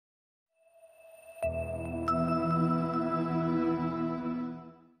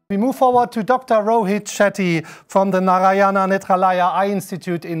We move forward to Dr. Rohit Shetty from the Narayana Netralaya Eye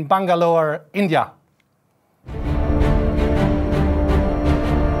Institute in Bangalore, India.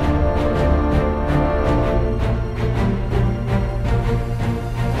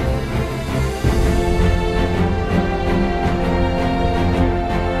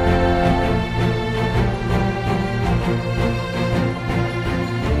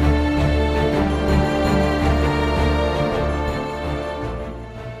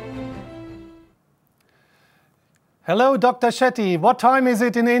 Hello, Dr. Shetty. What time is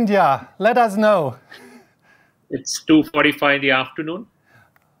it in India? Let us know. It's 2:45 in the afternoon.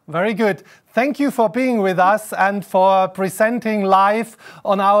 Very good. Thank you for being with us and for presenting live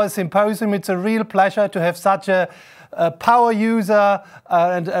on our symposium. It's a real pleasure to have such a power user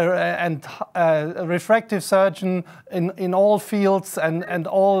and a refractive surgeon in all fields and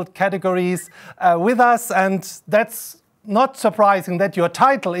all categories with us. And that's not surprising that your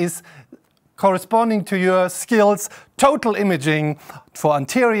title is corresponding to your skills, total imaging for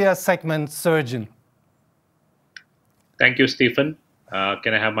anterior segment surgeon. Thank you, Stephen.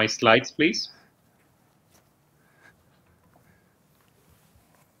 Can I have my slides, please?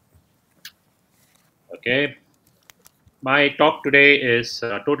 Okay. My talk today is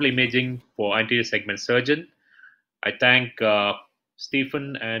total imaging for anterior segment surgeon. I thank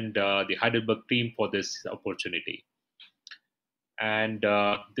Stephen and the Heidelberg team for this opportunity. And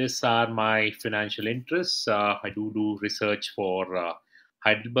these are my financial interests. I do research for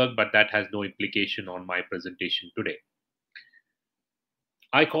Heidelberg, but that has no implication on my presentation today.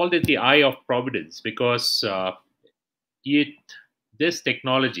 I called it the eye of providence because this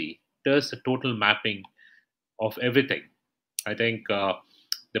technology does a total mapping of everything. I think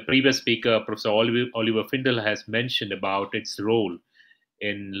the previous speaker, Professor Oliver Findel, has mentioned about its role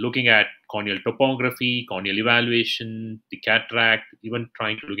in looking at corneal topography, corneal evaluation, the cataract, even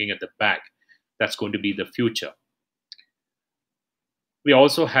looking at the back. That's going to be the future. We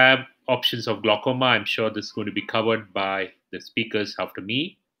also have options of glaucoma. I'm sure this is going to be covered by the speakers after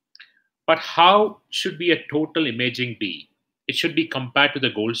me. But how should be a total imaging be? It should be compared to the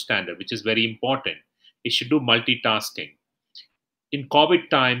gold standard, which is very important. It should do multitasking. In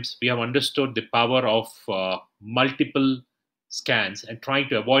COVID times, we have understood the power of multiple scans and trying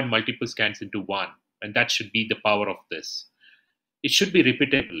to avoid multiple scans into one. And that should be the power of this. It should be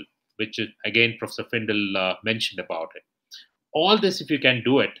repeatable, which is, again, Professor Findel mentioned about it. All this, if you can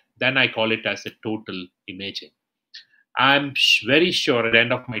do it, then I call it as a total imaging. I'm very sure at the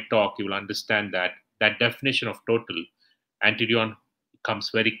end of my talk, you will understand that that definition of total, Anterior comes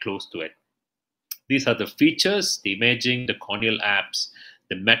very close to it. These are the features, the imaging, the corneal apps,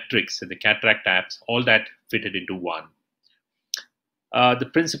 the metrics, and the cataract apps, all that fitted into one. The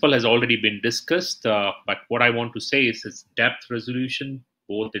principle has already been discussed, but what I want to say is its depth resolution,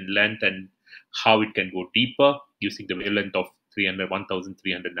 both in length and how it can go deeper using the wavelength of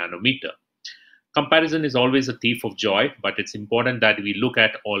 1,300 nanometer. Comparison is always a thief of joy, but it's important that we look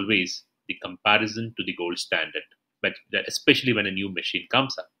at always the comparison to the gold standard, but especially when a new machine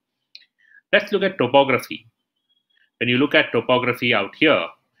comes up. Let's look at topography. When you look at topography out here,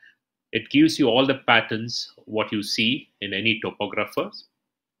 it gives you all the patterns, what you see in any topographers.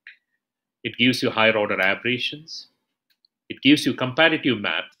 It gives you higher order aberrations. It gives you comparative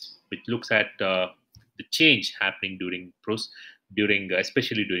maps, which looks at the change happening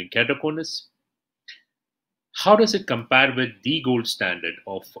especially during keratoconus. How does it compare with the gold standard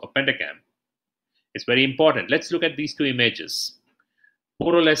of a pentacam? It's very important. Let's look at these two images.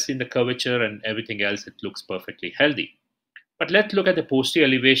 More or less in the curvature and everything else, it looks perfectly healthy. But let's look at the posterior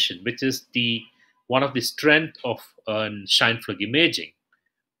elevation, which is one of the strengths of Scheinflug imaging.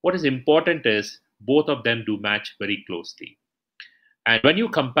 What is important is both of them do match very closely. And when you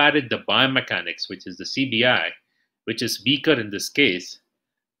compare it the biomechanics, which is the CBI, which is weaker in this case,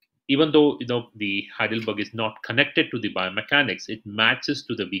 even though the Heidelberg is not connected to the biomechanics, it matches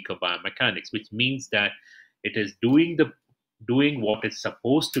to the weaker biomechanics, which means that it is doing what it's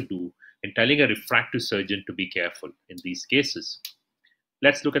supposed to do and telling a refractive surgeon to be careful in these cases.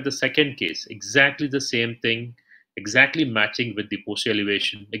 Let's look at the second case. Exactly the same thing, exactly matching with the posterior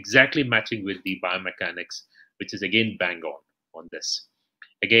elevation, exactly matching with the biomechanics, which is again bang on this.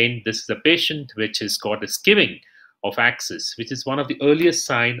 Again, this is a patient which has got a skiving of axis, which is one of the earliest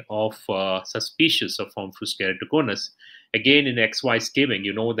sign of suspicious of form-fused keratoconus. Again, in XY skiving,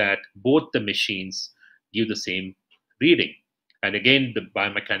 you know that both the machines give the same reading. And again, the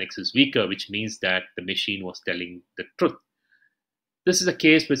biomechanics is weaker, which means that the machine was telling the truth. This is a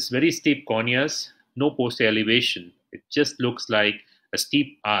case with very steep corneas, no posterior elevation. It just looks like a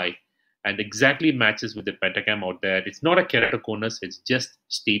steep eye and exactly matches with the pentacam out there. It's not a keratoconus, it's just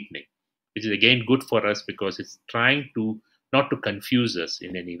steepening, which is again good for us because it's trying to not to confuse us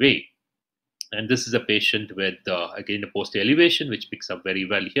in any way. And this is a patient with, again, a posterior elevation, which picks up very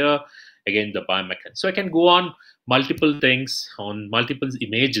well here. Again, the biomechanics. So I can go on multiple things, on multiple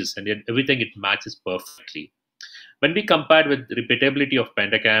images, and everything it matches perfectly. When we compared with repeatability of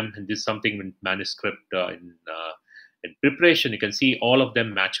pentacam, and this is something in manuscript in preparation, you can see all of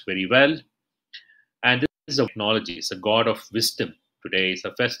them match very well. And this is a technology. It's a god of wisdom. Today is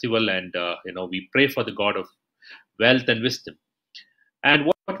a festival, and we pray for the god of wealth and wisdom. And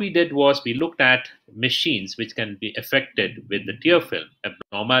what we did was we looked at machines which can be affected with the tear film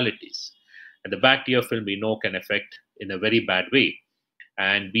abnormalities. And the bad tear film we know can affect in a very bad way.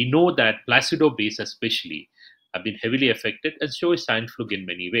 And we know that Placido bays especially have been heavily affected and show Steinflug in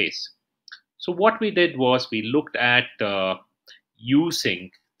many ways. So what we did was we looked at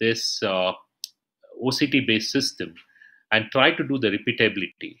using this OCT-based system and tried to do the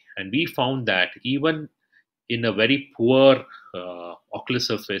repeatability. And we found that even in a very poor ocular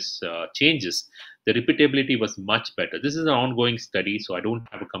surface changes, the repeatability was much better. This is an ongoing study, so I don't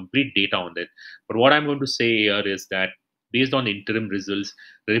have a complete data on it. But what I'm going to say here is that based on interim results,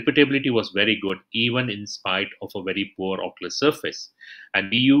 the repeatability was very good, even in spite of a very poor ocular surface. And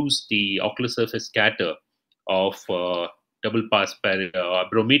we used the ocular surface scatter of double pass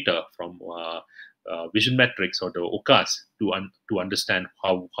barometer from Vision Metrics or the OCAS to understand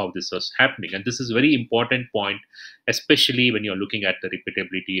how this was happening. And this is a very important point, especially when you're looking at the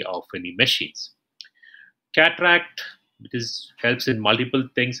repeatability of any machines. Cataract, this helps in multiple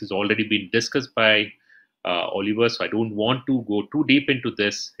things, has already been discussed by Oliver, so I don't want to go too deep into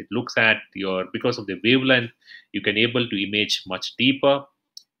this. It looks at because of the wavelength, you can able to image much deeper.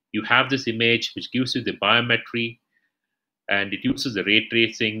 You have this image which gives you the biometry, and it uses the ray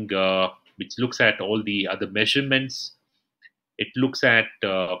tracing, which looks at all the other measurements. It looks at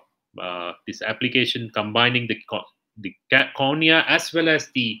this application combining the cornea as well as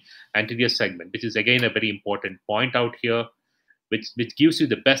the anterior segment, which is again a very important point out here, which gives you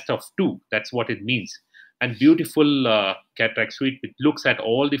the best of two. That's what it means. And beautiful cataract suite, which looks at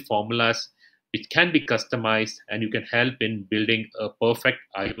all the formulas which can be customized, and you can help in building a perfect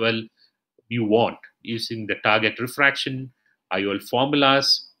IOL you want using the target refraction, IOL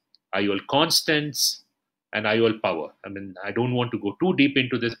formulas, IOL constants, and IOL power. I mean, I don't want to go too deep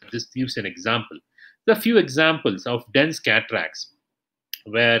into this, but this gives an example. There are a few examples of dense cataracts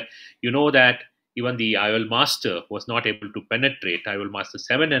where you know that even the IOL Master was not able to penetrate, IOL Master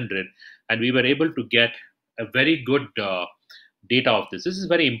 700, and we were able to get a very good data of this. This is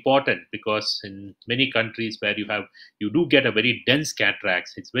very important because in many countries where you do get a very dense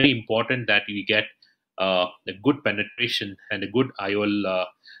cataracts, it's very important that you get a good penetration and a good IOL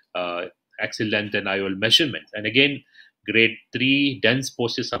axial length and IOL measurement. And again, grade 3 dense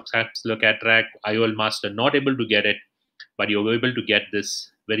posterior subcapsular cataract, IOL Master not able to get it, but you're able to get this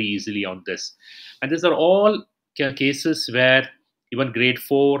very easily on this. And these are all cases where even grade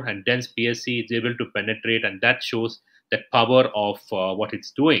 4 and dense PSC is able to penetrate, and that shows the power of what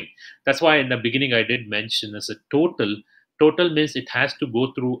it's doing. That's why in the beginning I did mention as a total means it has to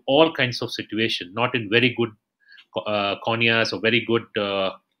go through all kinds of situations, not in very good corneas or very good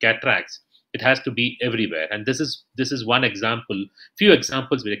cataracts. It has to be everywhere, and this is one example, few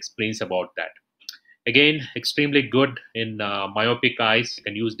examples which explains about that. Again, extremely good in myopic eyes. You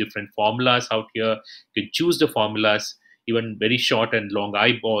can use different formulas out here. You can choose the formulas, even very short and long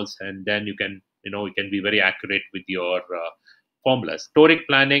eyeballs, and then you can be very accurate with your formulas. Toric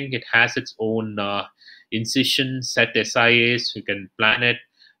planning, it has its own incision set SIAs. You can plan it,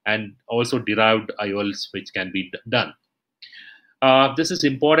 and also derived IOLs which can be done. This is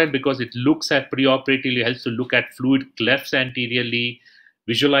important because it looks at preoperatively, helps to look at fluid clefts anteriorly,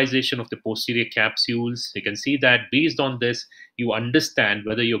 visualization of the posterior capsules. You can see that based on this, you understand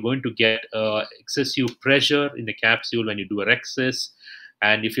whether you're going to get excessive pressure in the capsule when you do a rhexis.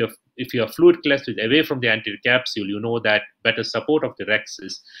 And if your fluid cleft is away from the anterior capsule, you know that better support of the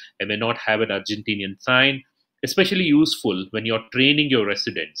rhexis and may not have an Argentinian sign, especially useful when you're training your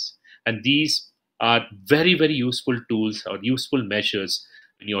residents. And these are very, very useful tools or useful measures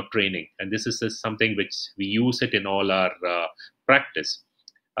in your training. And this is something which we use it in all our practice.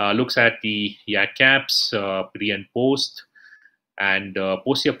 Looks at the YAC caps, pre and post, and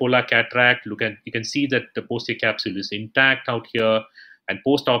posterior polar cataract. You can see that the posterior capsule is intact out here, and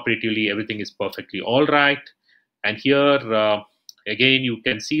post-operatively everything is perfectly all right. And here again you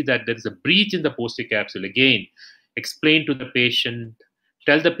can see that there is a breach in the posterior capsule. Again, explain to the patient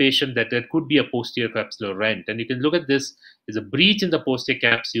tell the patient that there could be a posterior capsular rent. And you can look at this, there's a breach in the posterior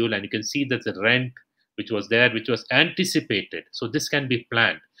capsule, and you can see that the rent which was there, which was anticipated. So this can be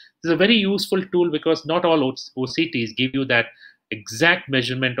planned. This is a very useful tool because not all OCTs give you that exact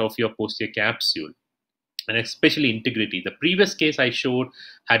measurement of your posterior capsule, and especially integrity. The previous case I showed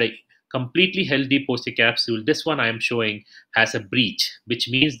had a completely healthy posterior capsule. This one I am showing has a breach, which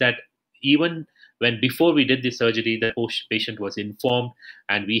means that even when before we did the surgery, the patient was informed,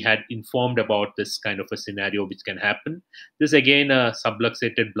 and we had informed about this kind of a scenario which can happen. This again a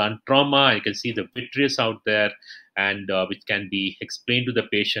subluxated blunt trauma. You can see the vitreous out there, and which can be explained to the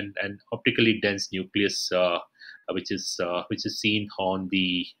patient, and optically dense nucleus, which is seen on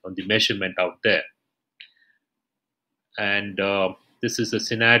the measurement out there. And this is a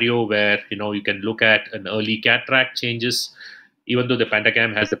scenario where you can look at an early cataract changes. Even though the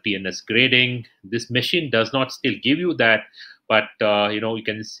pentagram has the PNS grading, this machine does not still give you that, but you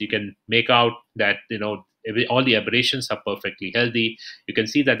can make out that all the aberrations are perfectly healthy. You can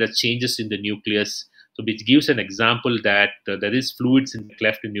see that the changes in the nucleus, so which gives an example that there is fluids in the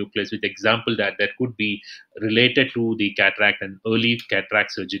cleft nucleus, with example that could be related to the cataract, and early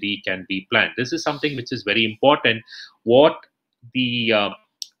cataract surgery can be planned. This is something which is very important. What the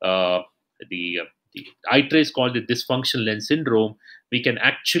eye trace called the dysfunctional lens syndrome, we can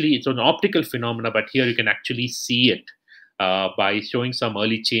actually, it's an optical phenomena, but here you can actually see it by showing some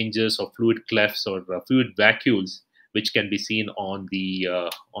early changes of fluid clefts or fluid vacuoles, which can be seen on the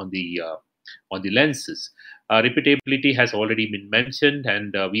lenses. Repeatability has already been mentioned,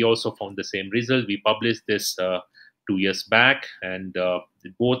 and we also found the same result. We published this 2 years back, and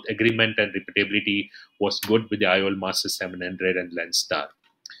both agreement and repeatability was good with the IOL Master 700 and LensStar.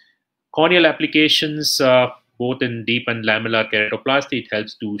 Corneal applications, both in deep and lamellar keratoplasty, it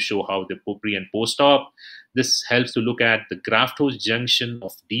helps to show how the pre and post-op. This helps to look at the graft host junction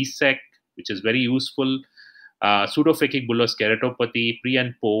of DSEC, which is very useful. Pseudophakic bullous keratopathy, pre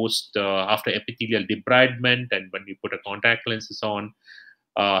and post, after epithelial debridement, and when you put a contact lenses on.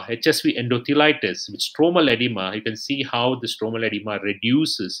 HSV endothelitis with stromal edema, you can see how the stromal edema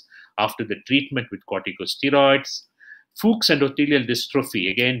reduces after the treatment with corticosteroids. Fuchs endothelial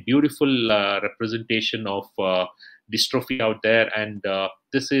dystrophy, again, beautiful representation of dystrophy out there, and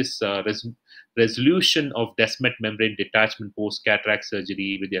this is resolution of Descemet membrane detachment post-cataract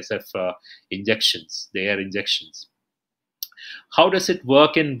surgery with SF injections, the air injections. How does it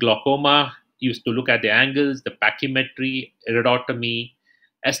work in glaucoma? Used to look at the angles, the pachymetry, iridotomy,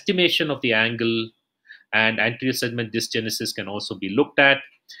 estimation of the angle, and anterior segment dysgenesis can also be looked at.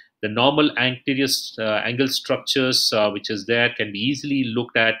 The normal anterior angle structures, which is there, can be easily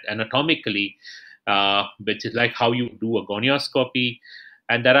looked at anatomically, which is like how you do a gonioscopy.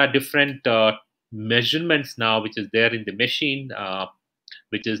 And there are different measurements now, which is there in the machine,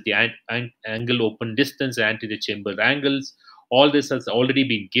 which is the angle open distance, anterior chamber angles. All this has already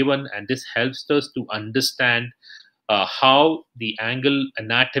been given, and this helps us to understand how the angle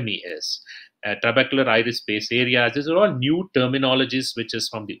anatomy is. Trabecular iris space areas, these are all new terminologies which is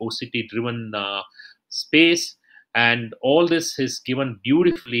from the OCT driven space, and all this is given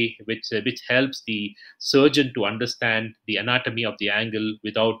beautifully, which helps the surgeon to understand the anatomy of the angle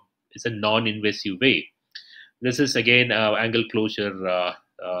without, it's a non-invasive way. This is again angle closure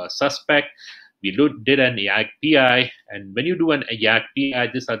suspect. We did an YAG PI, and when you do an YAG PI,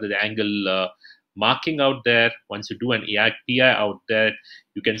 these are the angle marking out there. Once you do an YAG PI out there,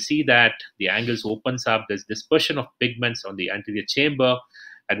 you can see that the angles opens up. There's dispersion of pigments on the anterior chamber.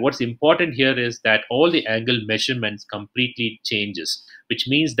 And what's important here is that all the angle measurements completely changes, which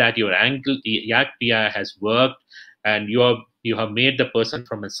means that your angle YAG PI has worked, and you have made the person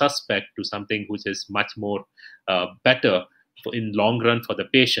from a suspect to something which is much more better in long run for the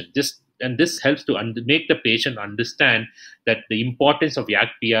patient. This helps to make the patient understand that the importance of YAG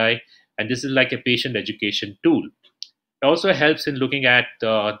PI, and this is like a patient education tool. It also helps in looking at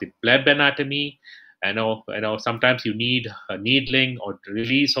the bleb anatomy. I know sometimes you need a needling or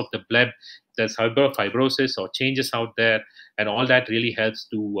release of the bleb. There's fibrosis or changes out there, and all that really helps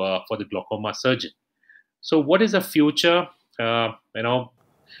to for the glaucoma surgeon. So what is the future? What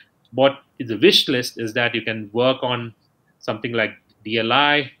is the wish list is that you can work on something like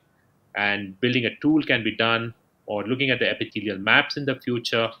DLI, and building a tool can be done, or looking at the epithelial maps in the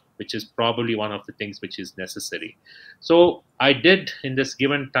future, which is probably one of the things which is necessary. So I did, in this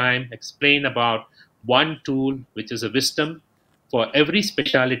given time, explain about one tool, which is a wisdom for every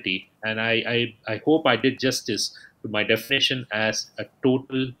specialty. And I hope I did justice to my definition as a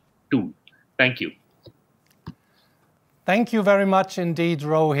total tool. Thank you. Thank you very much indeed,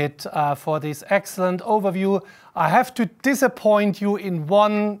 Rohit, for this excellent overview. I have to disappoint you in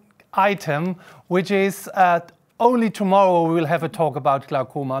one item, which is only tomorrow we will have a talk about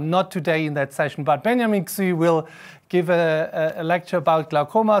glaucoma, not today in that session, but Benjamin Xu will give a lecture about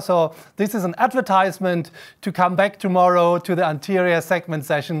glaucoma. So this is an advertisement to come back tomorrow to the anterior segment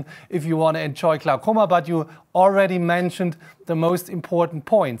session if you want to enjoy glaucoma, but you already mentioned the most important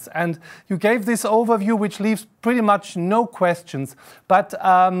points. And you gave this overview which leaves pretty much no questions, but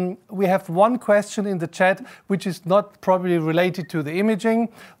we have one question in the chat which is not probably related to the imaging,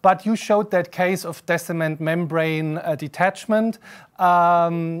 but you showed that case of descendant membrane detachment,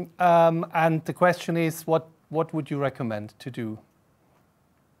 and the question is, what would you recommend to do?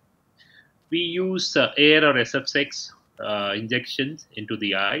 We use air or SF6 injections into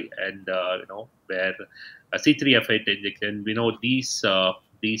the eye, and where a C3F8 injection. We know these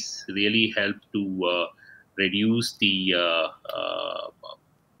really help to reduce the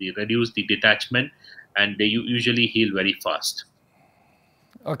detachment, and they usually heal very fast.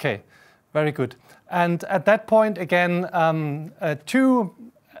 Okay, very good. And at that point, again,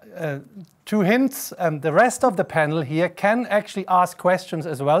 two hints. The rest of the panel here can actually ask questions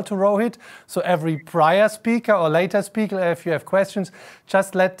as well to Rohit. So every prior speaker or later speaker, if you have questions,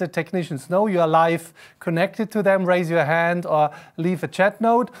 just let the technicians know you are live connected to them. Raise your hand or leave a chat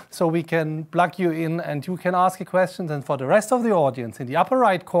note so we can plug you in and you can ask a question. And for the rest of the audience, in the upper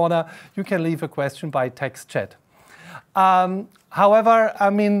right corner, you can leave a question by text chat. However, I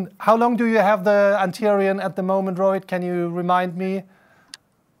mean, how long do you have the Anterior at the moment, Rohit? Can you remind me?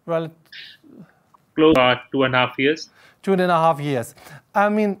 Well, close to 2.5 years. 2.5 years. I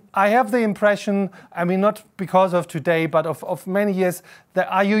mean, I have the impression, I mean, not because of today, but of many years, that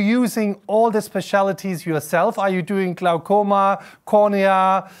are you using all the specialties yourself? Are you doing glaucoma,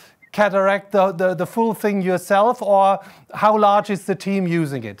 cornea, cataract, the full thing yourself, or how large is the team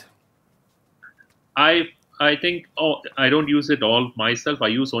using it? I think I don't use it all myself. I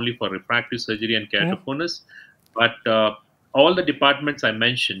use only for refractive surgery and keratoconus, but all the departments I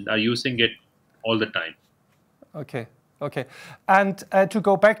mentioned are using it all the time. Okay, okay. And to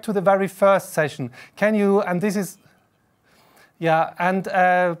go back to the very first session, can you, and this is, yeah, and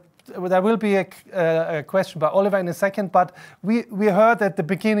there will be a question by Oliver in a second, but we heard at the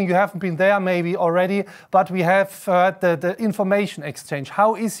beginning, you haven't been there maybe already, but we have heard the information exchange.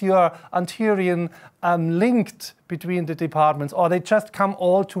 How is your Anterior linked between the departments, or they just come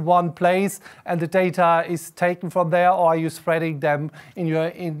all to one place and the data is taken from there, or are you spreading them in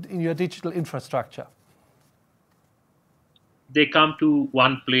your digital infrastructure? They come to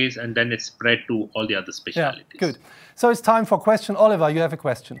one place and then it's spread to all the other specialties. Yeah, good. So it's time for question. Oliver, you have a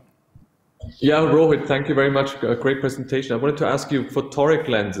question. Yeah, Rohit, thank you very much. A great presentation. I wanted to ask you for toric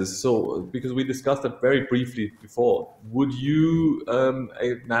lenses. So, because we discussed that very briefly before, would you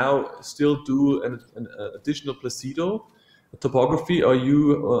now still do an additional placido topography? Or are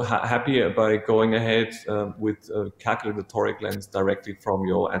you happy by going ahead with calculating the toric lens directly from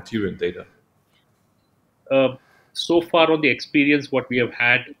your Anterior data? So far on the experience, what we have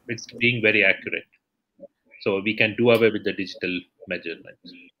had, it's being very accurate. So we can do away with the digital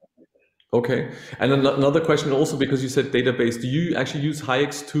measurements. Okay, and another question also, because you said database, do you actually use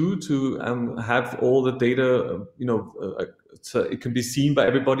HiX2 to have all the data, so it can be seen by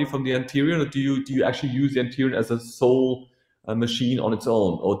everybody from the Anterior, or do you actually use the Anterior as a sole machine on its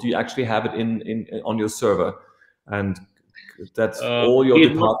own, or do you actually have it on your server, and that's all your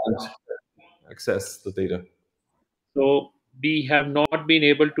department access the data? So we have not been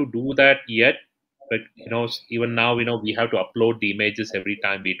able to do that yet, but even now we have to upload the images every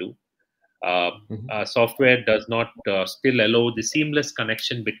time we do. Software does not still allow the seamless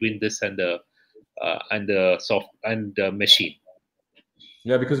connection between this and the machine.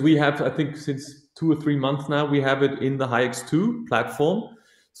 Yeah, because we have, I think, since 2 or 3 months now, we have it in the HiX2 platform.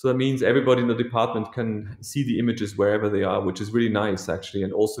 So that means everybody in the department can see the images wherever they are, which is really nice, actually,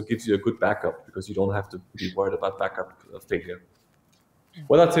 and also gives you a good backup because you don't have to be worried about backup failure.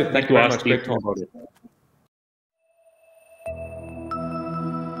 Well, that's it. Thank you very much. Great talk.